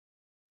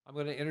I'm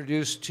going to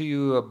introduce to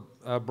you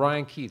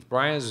Brian Keith.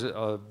 Brian has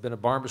been a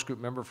Barnabas Group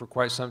member for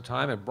quite some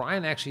time, and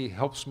Brian actually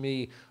helps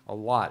me a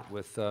lot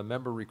with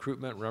member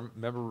recruitment,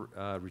 member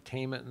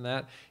retainment and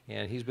that,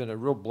 and he's been a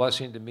real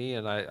blessing to me,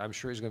 and I'm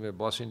sure he's going to be a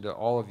blessing to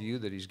all of you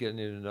that he's getting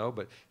to know,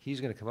 but he's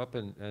going to come up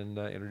and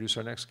introduce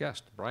our next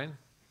guest. Brian?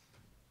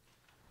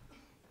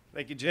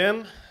 Thank you,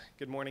 Jim.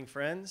 Good morning,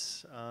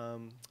 friends.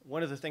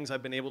 One of the things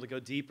I've been able to go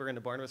deeper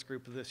into Barnabas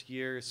Group this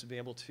year is to be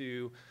able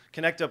to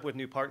connect up with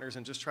new partners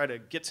and just try to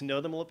get to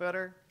know them a little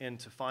better and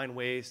to find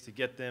ways to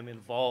get them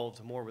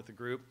involved more with the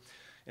group.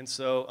 And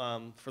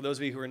so for those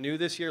of you who are new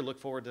this year, look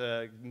forward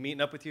to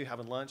meeting up with you,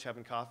 having lunch,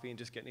 having coffee, and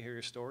just getting to hear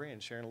your story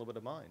and sharing a little bit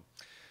of mine.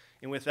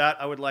 And with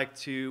that, I would like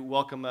to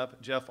welcome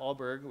up Jeff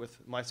Ahlberg with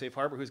My Safe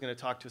Harbor, who's going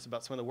to talk to us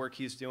about some of the work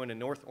he's doing in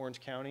North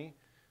Orange County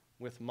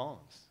with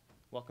moms.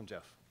 Welcome,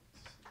 Jeff.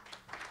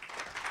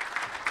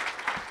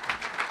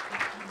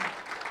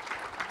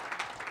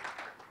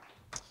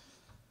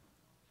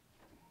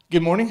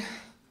 Good morning.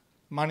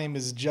 My name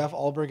is Jeff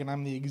Ahlberg, and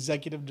I'm the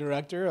Executive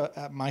Director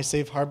at My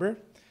Safe Harbor.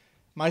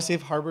 My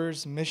Safe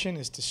Harbor's mission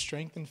is to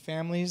strengthen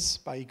families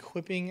by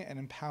equipping and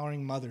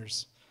empowering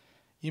mothers.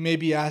 You may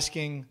be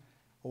asking,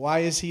 why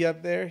is he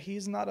up there?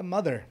 He's not a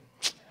mother.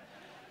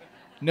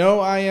 No,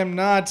 I am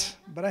not,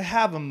 but I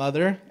have a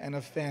mother, and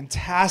a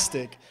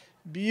fantastic,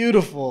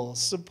 beautiful,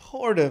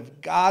 supportive,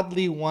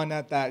 godly one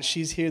at that.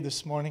 She's here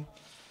this morning.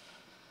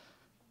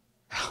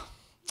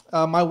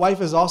 My wife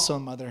is also a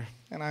mother,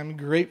 and I'm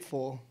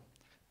grateful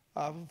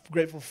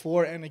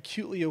for and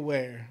acutely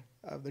aware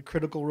of the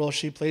critical role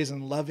she plays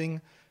in loving,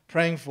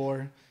 praying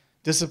for,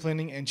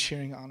 disciplining, and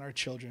cheering on our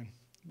children.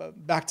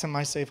 But back to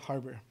My Safe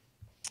Harbor.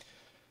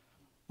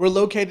 We're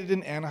located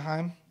in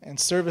Anaheim and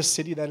serve a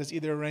city that is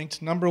either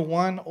ranked number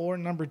 1 or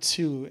number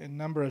 2 in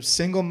number of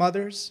single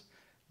mothers,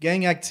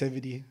 gang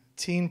activity,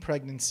 teen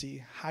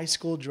pregnancy, high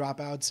school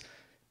dropouts,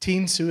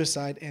 teen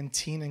suicide, and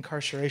teen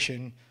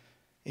incarceration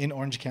in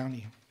Orange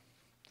County.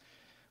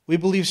 We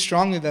believe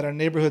strongly that our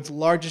neighborhood's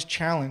largest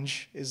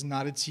challenge is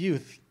not its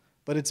youth,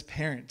 but its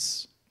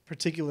parents,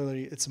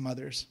 particularly its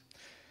mothers.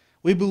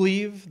 We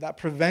believe that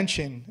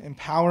prevention,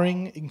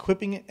 empowering,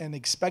 equipping, and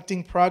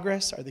expecting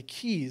progress are the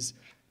keys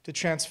to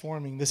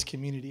transforming this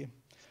community.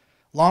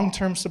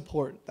 Long-term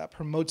support that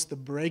promotes the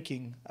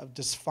breaking of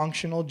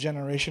dysfunctional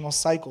generational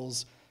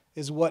cycles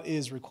is what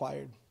is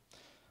required.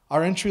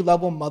 Our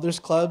entry-level mothers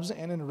clubs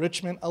and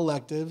enrichment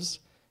electives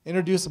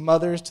introduce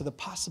mothers to the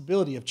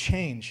possibility of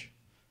change,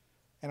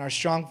 and our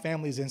Strong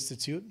Families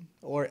Institute,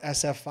 or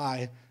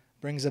SFI,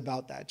 brings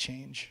about that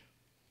change.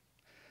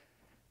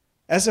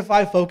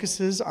 SFI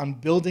focuses on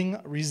building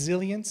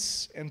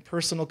resilience and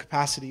personal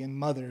capacity in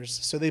mothers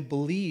so they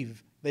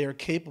believe they are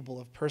capable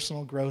of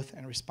personal growth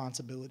and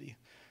responsibility.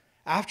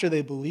 After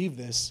they believe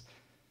this,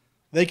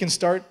 they can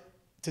start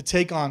to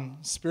take on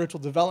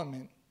spiritual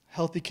development,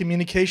 healthy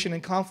communication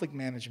and conflict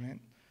management,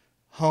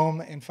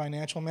 home and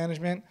financial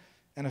management,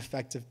 and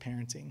effective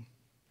parenting.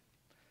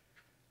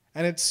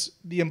 And it's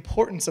the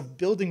importance of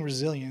building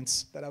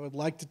resilience that I would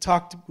like to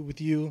talk with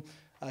you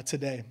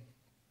today.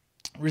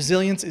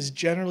 Resilience is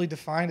generally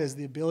defined as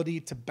the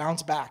ability to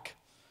bounce back,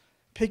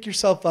 pick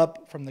yourself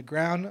up from the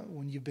ground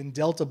when you've been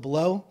dealt a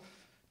blow,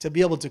 to be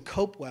able to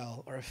cope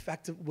well or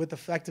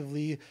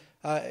effectively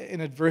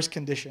in adverse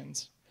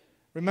conditions.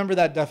 Remember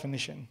that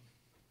definition.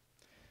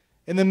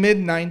 In the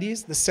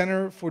mid-90s, the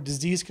Center for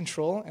Disease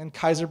Control and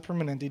Kaiser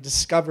Permanente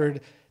discovered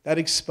that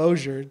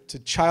exposure to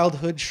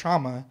childhood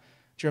trauma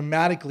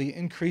dramatically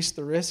increased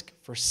the risk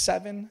for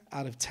 7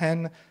 out of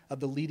 10 of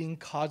the leading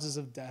causes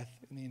of death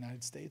in the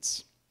United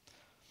States.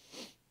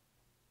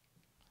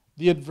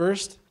 The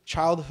Adverse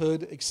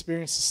Childhood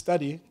Experience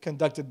Study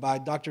conducted by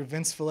Dr.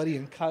 Vince Folletti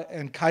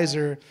and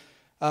Kaiser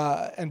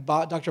and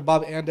Dr.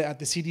 Bob Anda at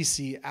the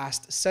CDC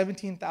asked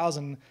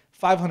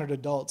 17,500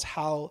 adults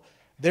how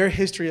their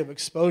history of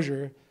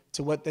exposure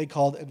to what they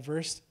called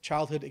adverse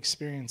childhood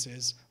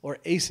experiences, or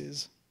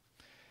ACEs.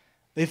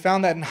 They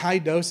found that in high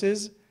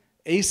doses,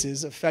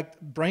 ACEs affect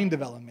brain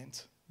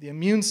development, the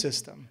immune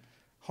system,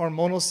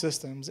 hormonal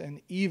systems, and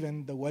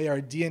even the way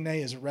our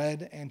DNA is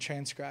read and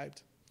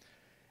transcribed.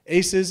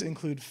 ACEs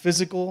include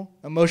physical,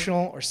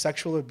 emotional, or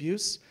sexual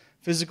abuse,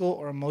 physical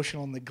or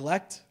emotional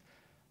neglect,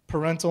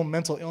 parental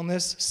mental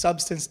illness,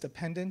 substance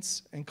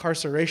dependence,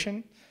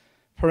 incarceration,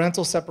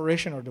 parental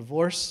separation or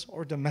divorce,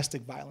 or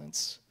domestic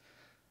violence.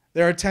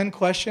 There are 10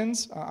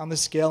 questions on the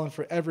scale, and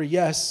for every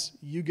yes,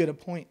 you get a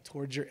point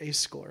towards your ACE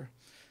score.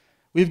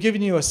 We've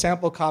given you a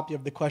sample copy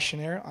of the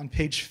questionnaire on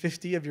page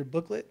 50 of your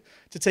booklet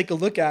to take a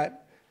look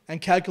at and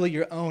calculate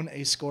your own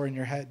ACE score in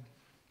your head.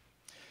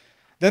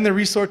 Then the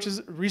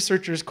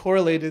researchers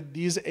correlated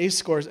these ACE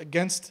scores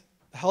against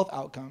health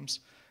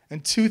outcomes,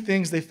 and 2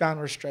 things they found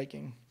were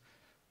striking.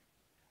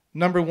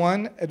 Number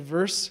 1,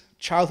 adverse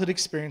childhood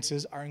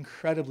experiences are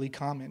incredibly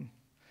common.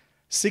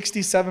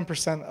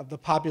 67% of the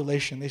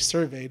population they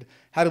surveyed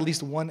had at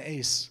least 1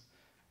 ACE,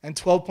 and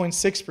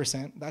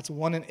 12.6%, that's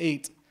 1 in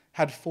 8,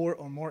 had 4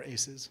 or more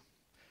ACEs.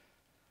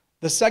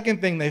 The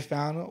second thing they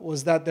found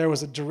was that there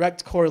was a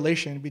direct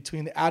correlation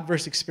between the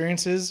adverse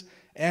experiences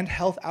and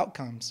health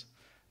outcomes.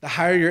 The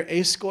higher your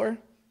ACE score,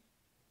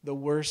 the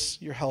worse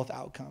your health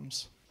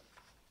outcomes.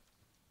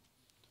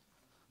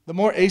 The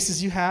more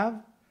ACEs you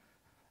have,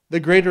 the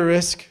greater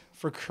risk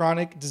for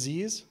chronic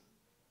disease,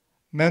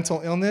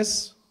 mental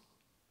illness,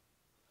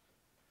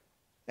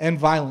 and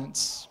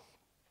violence.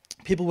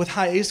 People with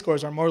high ACE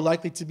scores are more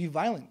likely to be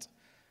violent,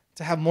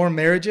 to have more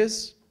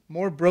marriages,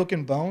 more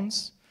broken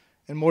bones,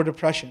 and more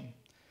depression.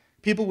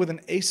 People with an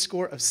ACE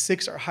score of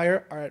 6 or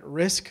higher are at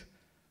risk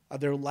of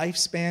their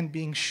lifespan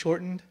being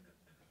shortened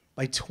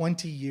by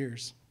 20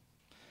 years.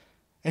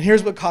 And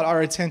here's what caught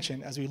our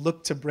attention as we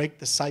looked to break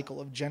the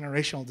cycle of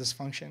generational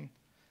dysfunction.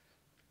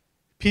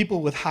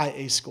 People with high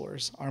ACE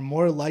scores are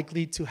more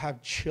likely to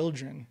have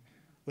children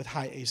with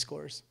high ACE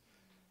scores.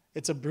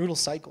 It's a brutal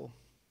cycle.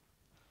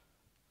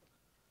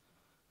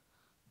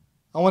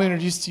 I want to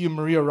introduce to you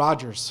Maria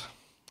Rogers.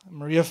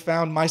 Maria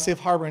found My Safe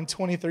Harbor in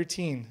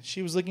 2013.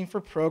 She was looking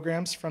for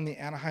programs from the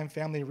Anaheim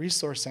Family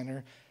Resource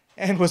Center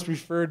and was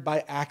referred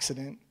by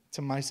accident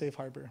to My Safe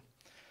Harbor.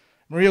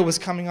 Maria was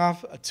coming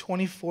off a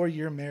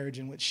 24-year marriage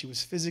in which she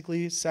was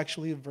physically,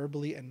 sexually,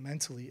 verbally, and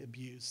mentally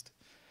abused.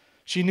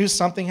 She knew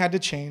something had to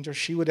change or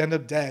she would end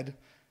up dead,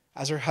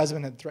 as her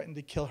husband had threatened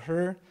to kill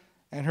her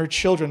and her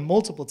children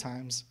multiple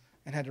times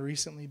and had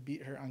recently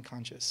beat her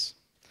unconscious.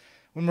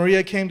 When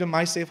Maria came to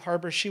My Safe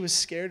Harbor, she was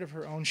scared of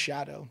her own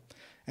shadow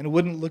and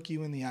wouldn't look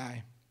you in the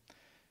eye.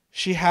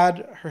 She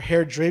had her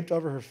hair draped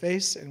over her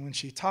face, and when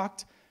she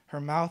talked, her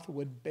mouth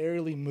would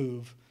barely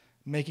move,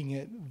 making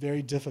it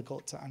very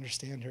difficult to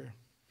understand her.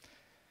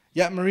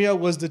 Yet Maria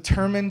was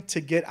determined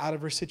to get out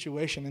of her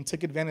situation and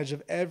took advantage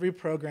of every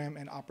program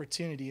and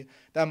opportunity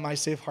that My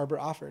Safe Harbor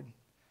offered.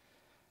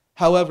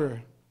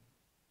 However,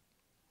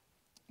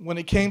 when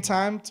it came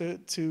time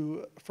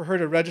for her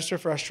to register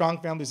for our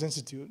Strong Families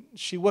Institute,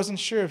 she wasn't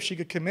sure if she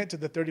could commit to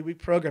the 30-week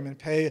program and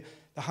pay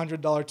the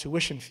 $100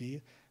 tuition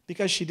fee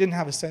because she didn't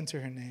have a cent to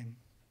her name.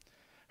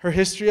 Her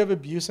history of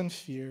abuse and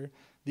fear,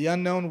 the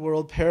unknown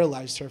world,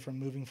 paralyzed her from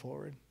moving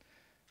forward.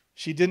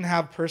 She didn't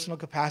have personal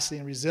capacity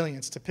and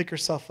resilience to pick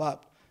herself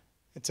up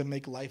and to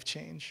make life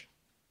change.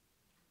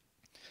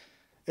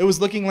 It was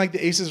looking like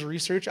the ACEs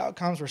research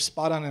outcomes were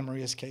spot on in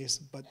Maria's case,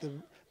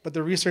 but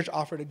the research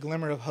offered a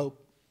glimmer of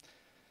hope.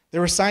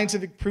 There was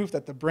scientific proof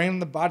that the brain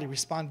and the body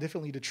respond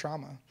differently to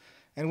trauma.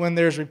 And when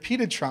there's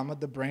repeated trauma,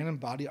 the brain and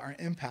body are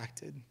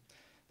impacted.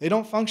 They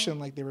don't function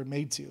like they were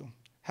made to.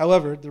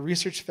 However, the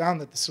research found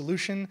that the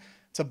solution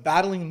to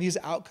battling these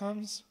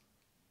outcomes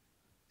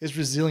is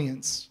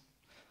resilience.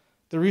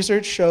 The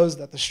research shows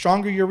that the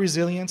stronger your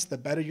resilience, the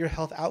better your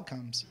health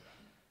outcomes.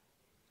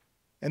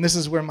 And this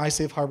is where My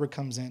Safe Harbor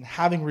comes in.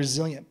 Having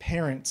resilient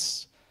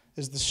parents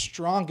is the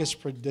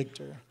strongest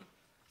predictor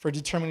for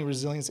determining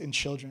resilience in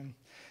children.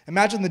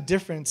 Imagine the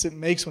difference it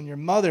makes when your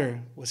mother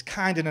was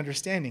kind and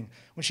understanding,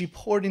 when she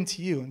poured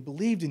into you and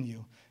believed in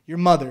you, your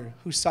mother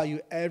who saw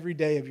you every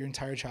day of your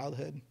entire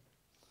childhood.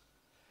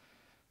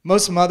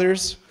 Most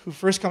mothers who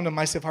first come to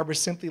My Safe Harbor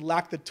simply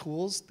lack the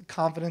tools, the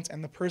confidence,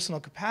 and the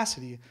personal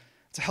capacity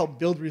to help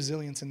build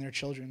resilience in their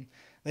children.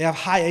 They have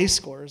high ACE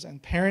scores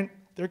and parent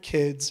their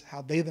kids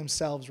how they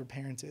themselves were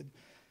parented,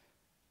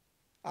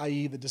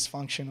 i.e. the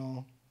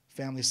dysfunctional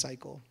family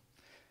cycle.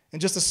 In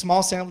just a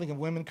small sampling of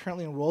women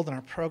currently enrolled in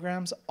our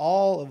programs,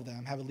 all of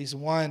them have at least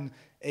one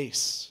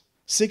ACE.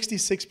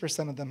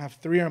 66% of them have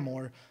 3 or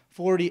more.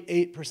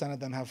 48%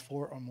 of them have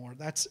 4 or more.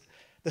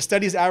 The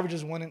study's average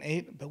is 1 in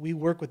 8, but we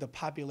work with a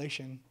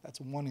population that's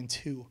 1 in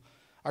 2.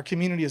 Our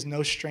community is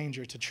no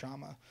stranger to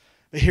trauma.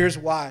 But here's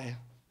why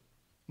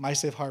My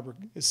Safe Harbor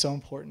is so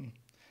important.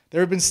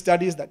 There have been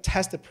studies that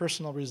tested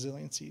personal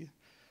resiliency.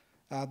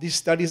 These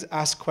studies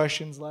ask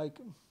questions like,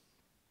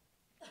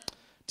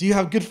 do you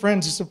have good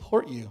friends who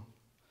support you?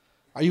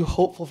 Are you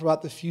hopeful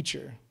about the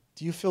future?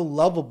 Do you feel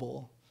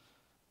lovable?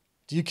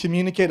 Do you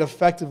communicate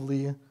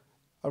effectively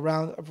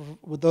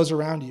with those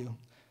around you?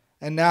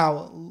 And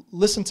now,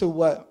 listen to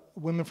what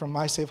women from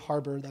My Safe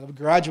Harbor that have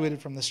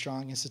graduated from the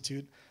Strong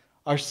Institute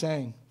are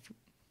saying.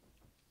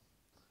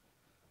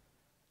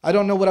 I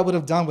don't know what I would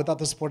have done without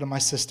the support of my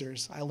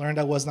sisters. I learned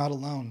I was not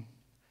alone.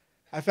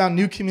 I found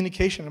new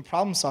communication and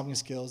problem-solving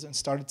skills and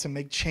started to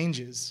make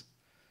changes.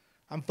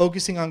 I'm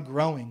focusing on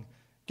growing,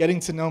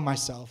 getting to know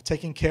myself,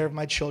 taking care of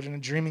my children,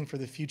 and dreaming for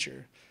the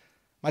future.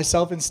 My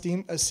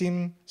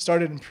self-esteem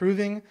started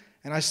improving,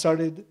 and I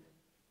started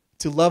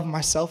to love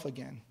myself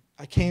again.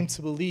 I came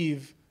to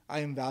believe I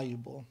am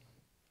valuable.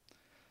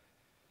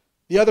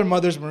 The other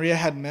mothers Maria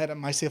had met at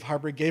My Safe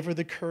Harbor gave her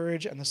the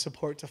courage and the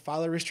support to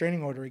file a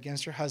restraining order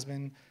against her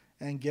husband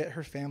and get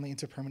her family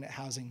into permanent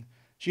housing.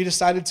 She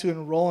decided to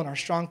enroll in our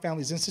Strong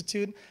Families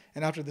Institute,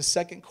 and after the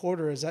second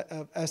quarter of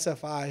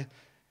SFI,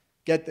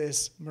 get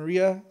this,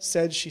 Maria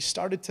said she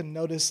started to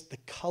notice the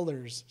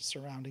colors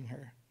surrounding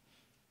her.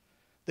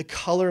 The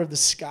color of the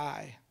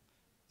sky,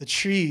 the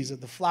trees,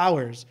 of the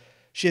flowers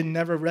she had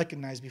never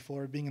recognized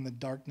before being in the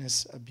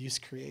darkness abuse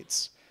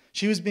creates.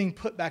 She was being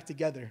put back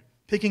together,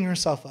 picking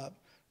herself up.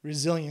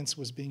 Resilience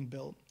was being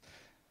built.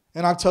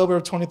 In October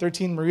of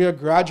 2013, Maria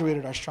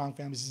graduated our Strong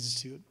Families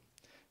Institute.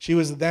 She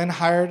was then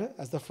hired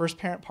as the first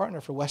parent partner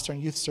for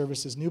Western Youth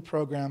Services' new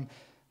program,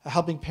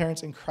 helping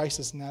parents in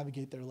crisis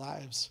navigate their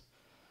lives.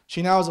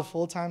 She now has a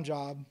full-time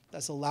job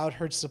that's allowed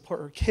her to support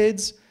her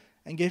kids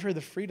and gave her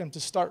the freedom to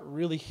start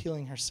really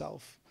healing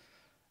herself.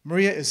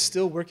 Maria is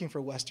still working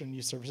for Western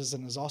Youth Services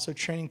and is also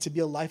training to be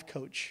a life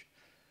coach.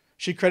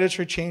 She credits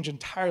her change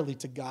entirely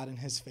to God and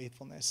his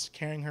faithfulness,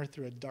 carrying her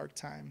through a dark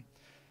time.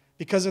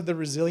 Because of the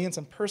resilience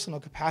and personal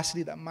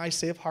capacity that My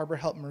Safe Harbor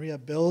helped Maria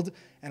build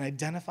and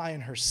identify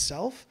in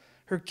herself,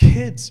 her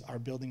kids are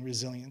building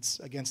resilience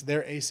against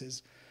their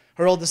aces.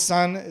 Her oldest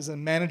son is a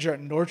manager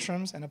at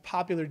Nordstrom's and a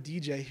popular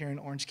DJ here in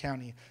Orange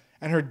County.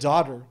 And her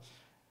daughter,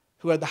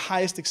 who had the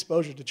highest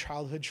exposure to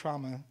childhood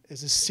trauma,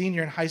 is a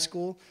senior in high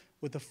school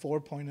with a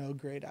 4.0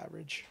 grade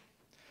average.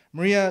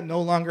 Maria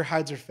no longer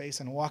hides her face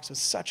and walks with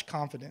such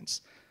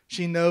confidence.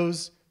 She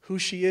knows who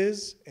she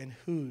is and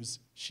whose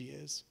she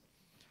is.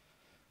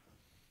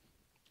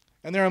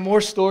 And there are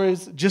more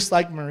stories just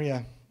like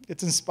Maria.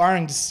 It's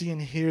inspiring to see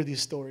and hear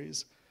these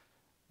stories.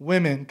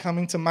 Women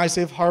coming to My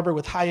Safe Harbor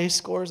with high ACE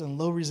scores and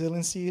low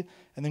resiliency,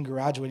 and then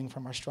graduating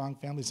from our Strong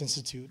Families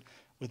Institute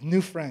with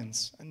new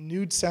friends, a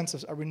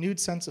renewed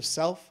sense of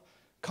self,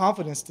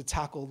 confidence to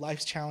tackle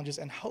life's challenges,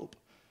 and hope,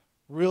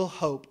 real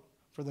hope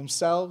for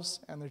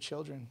themselves and their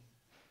children.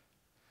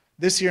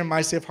 This year,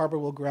 My Safe Harbor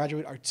will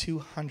graduate our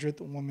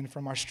 200th woman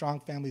from our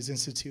Strong Families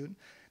Institute.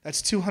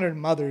 That's 200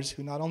 mothers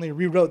who not only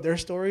rewrote their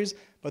stories,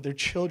 but their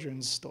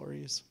children's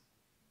stories.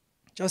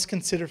 Just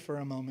consider for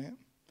a moment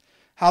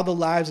how the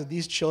lives of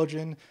these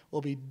children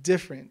will be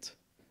different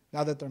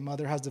now that their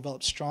mother has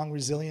developed strong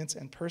resilience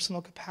and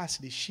personal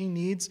capacity she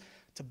needs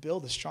to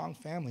build a strong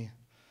family.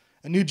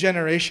 A new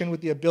generation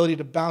with the ability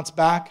to bounce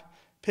back,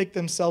 pick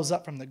themselves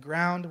up from the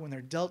ground when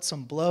they're dealt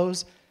some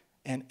blows,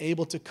 and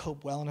able to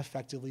cope well and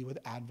effectively with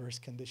adverse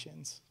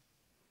conditions.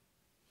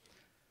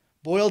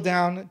 Boiled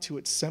down to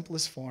its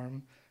simplest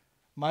form,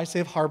 My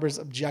Safe Harbor's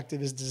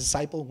objective is to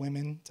disciple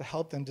women to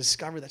help them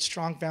discover that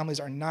strong families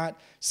are not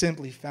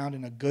simply found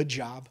in a good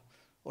job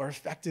or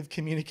effective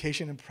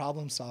communication and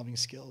problem-solving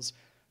skills,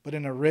 but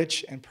in a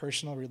rich and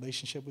personal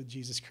relationship with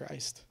Jesus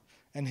Christ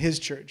and his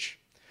church.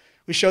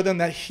 We show them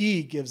that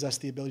he gives us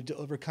the ability to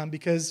overcome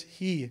because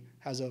he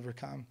has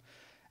overcome,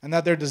 and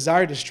that their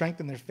desire to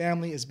strengthen their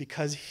family is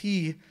because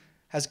he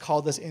has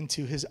called us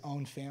into his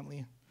own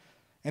family.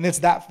 And it's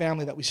that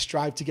family that we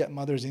strive to get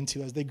mothers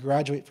into as they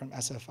graduate from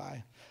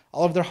SFI.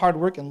 All of their hard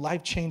work and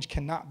life change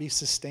cannot be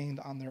sustained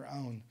on their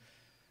own.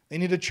 They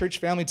need a church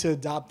family to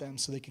adopt them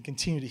so they can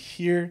continue to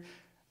hear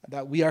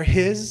that we are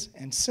his,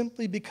 and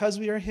simply because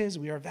we are his,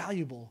 we are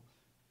valuable,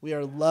 we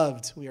are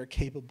loved, we are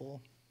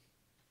capable.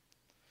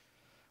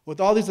 With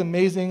all these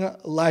amazing,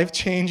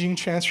 life-changing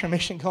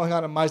transformation going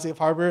on in My Safe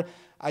Harbor,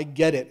 I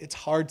get it. It's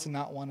hard to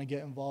not want to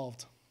get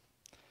involved.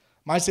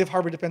 My Safe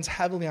Harbor depends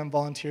heavily on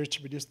volunteers to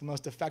produce the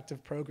most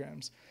effective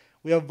programs.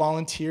 We have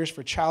volunteers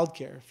for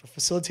childcare, for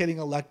facilitating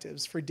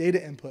electives, for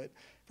data input,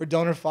 for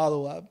donor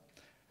follow-up,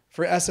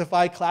 for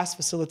SFI class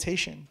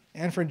facilitation,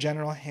 and for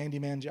general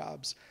handyman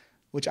jobs,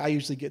 which I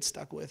usually get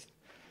stuck with.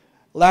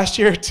 Last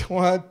year,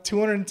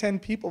 210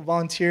 people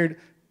volunteered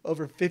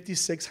over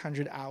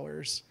 5,600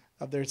 hours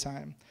of their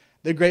time.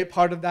 The great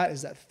part of that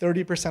is that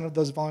 30% of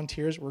those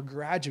volunteers were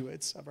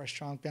graduates of our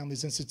Strong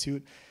Families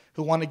Institute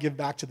who want to give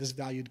back to this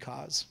valued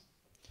cause.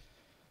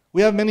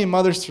 We have many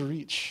mothers to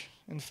reach.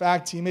 In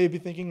fact, you may be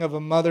thinking of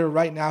a mother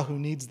right now who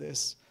needs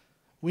this.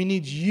 We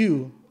need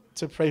you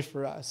to pray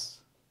for us.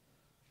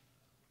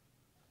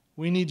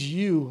 We need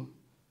you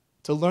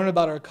to learn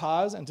about our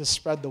cause and to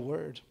spread the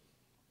word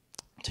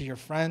to your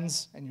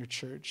friends and your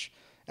church.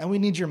 And we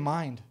need your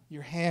mind,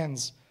 your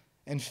hands,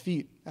 and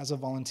feet as a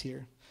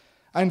volunteer.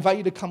 I invite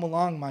you to come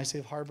along, My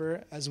Safe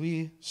Harbor, as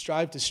we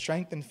strive to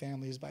strengthen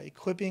families by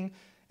equipping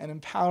and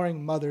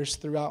empowering mothers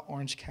throughout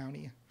Orange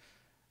County.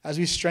 As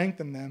we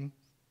strengthen them,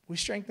 we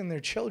strengthen their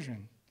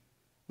children.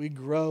 We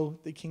grow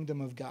the kingdom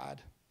of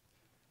God.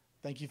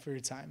 Thank you for your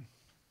time.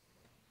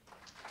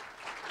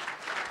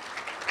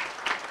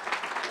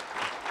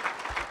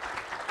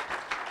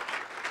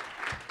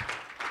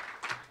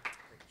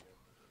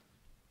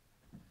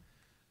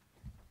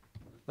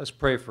 Let's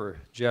pray for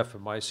Jeff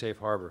and My Safe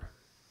Harbor.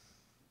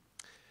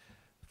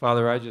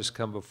 Father, I just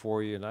come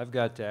before you, and I've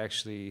got to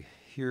actually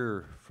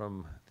hear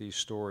from these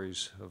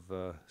stories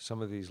of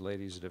some of these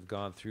ladies that have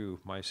gone through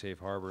My Safe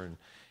Harbor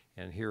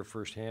and hear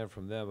firsthand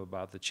from them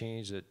about the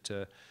change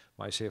that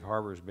My Safe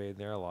Harbor has made in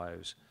their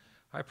lives.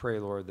 I pray,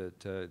 Lord,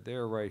 that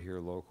they're right here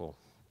local.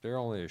 They're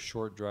only a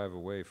short drive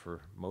away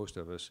for most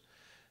of us.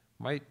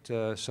 Might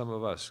some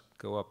of us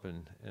go up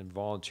and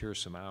volunteer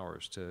some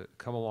hours to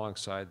come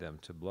alongside them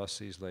to bless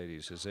these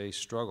ladies as they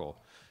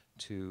struggle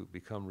to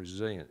become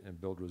resilient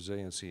and build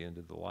resiliency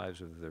into the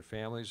lives of their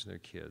families and their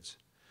kids.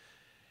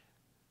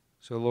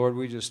 So, Lord,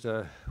 we just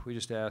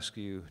ask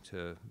you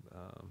to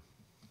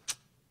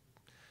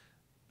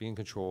be in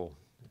control,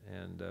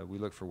 and we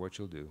look for what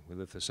you'll do. We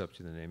lift this up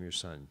to the name of your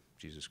Son,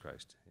 Jesus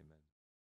Christ.